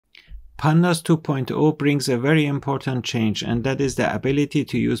Pandas 2.0 brings a very important change, and that is the ability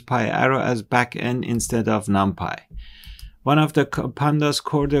to use PyArrow as backend instead of NumPy. One of the Pandas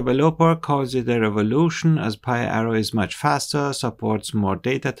core developer calls it a revolution, as PyArrow is much faster, supports more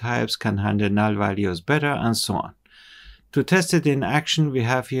data types, can handle null values better, and so on. To test it in action, we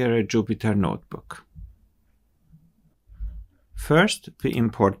have here a Jupyter notebook. First, we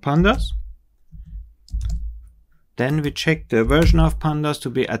import Pandas. Then we check the version of Pandas to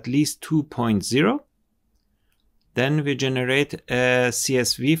be at least 2.0. Then we generate a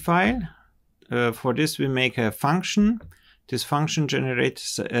CSV file. For this, we make a function. This function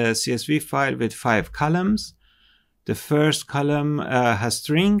generates a CSV file with 5 columns. The first column has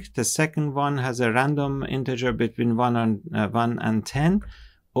string. The second one has a random integer between 1 and 10,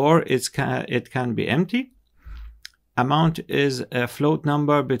 or it can be empty. Amount is a float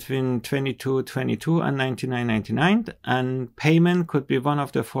number between 2222 and 9999, and payment could be one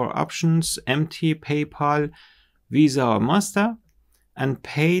of the 4 options: empty, PayPal, Visa, or Master. And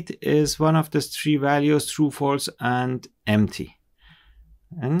paid is one of the 3 values: true, false, and empty.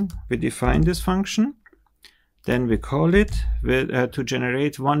 And we define this function. Then we call it to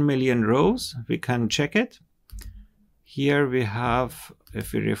generate 1 million rows. We can check it. Here we have,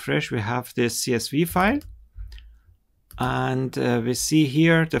 if we refresh, we have this CSV file. And we see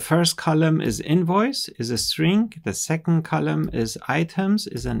here the first column is invoice, is a string. The second column is items,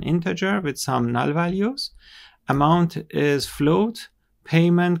 is an integer with some null values. Amount is float.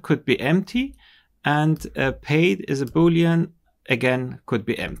 Payment could be empty. And paid is a boolean, again could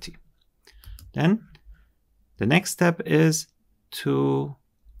be empty. Then the next step is to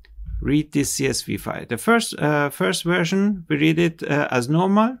read this CSV file. The first version, we read it as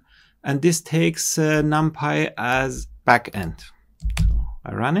normal, and this takes NumPy as backend. So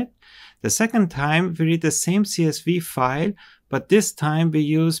I run it. The second time, we read the same CSV file, but this time we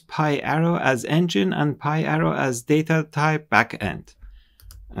use PyArrow as engine and PyArrow as data type backend.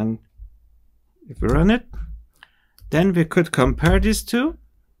 And if we run it, then we could compare these two.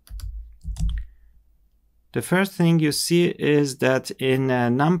 The first thing you see is that in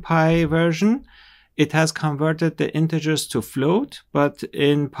NumPy version, it has converted the integers to float, but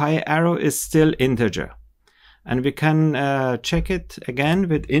in PyArrow it's still integer. And we can check it again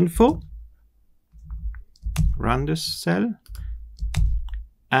with info. Run this cell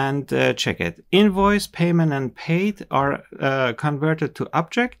and check it. Invoice, payment, and paid are converted to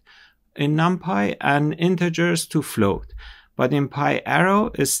object in NumPy, and integers to float. But in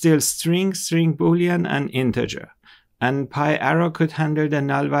PyArrow it's still string, string boolean, and integer. And PyArrow could handle the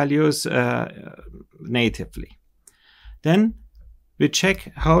null values natively. Then we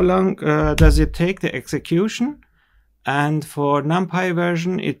check how long does it take the execution. And for NumPy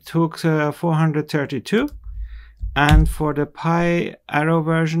version, it took 432. And for the PyArrow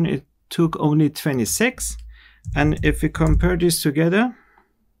version, it took only 26. And if we compare this together,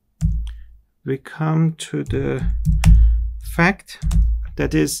 we come to the fact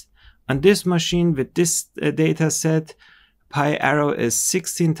that is on this machine with this data set, PyArrow is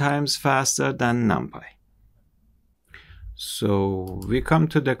 16 times faster than NumPy. So we come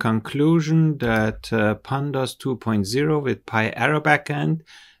to the conclusion that Pandas 2.0 with PyArrow backend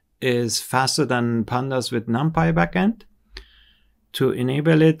is faster than Pandas with NumPy backend. To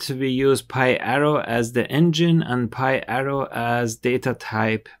enable it, we use PyArrow as the engine and PyArrow as data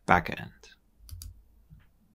type backend.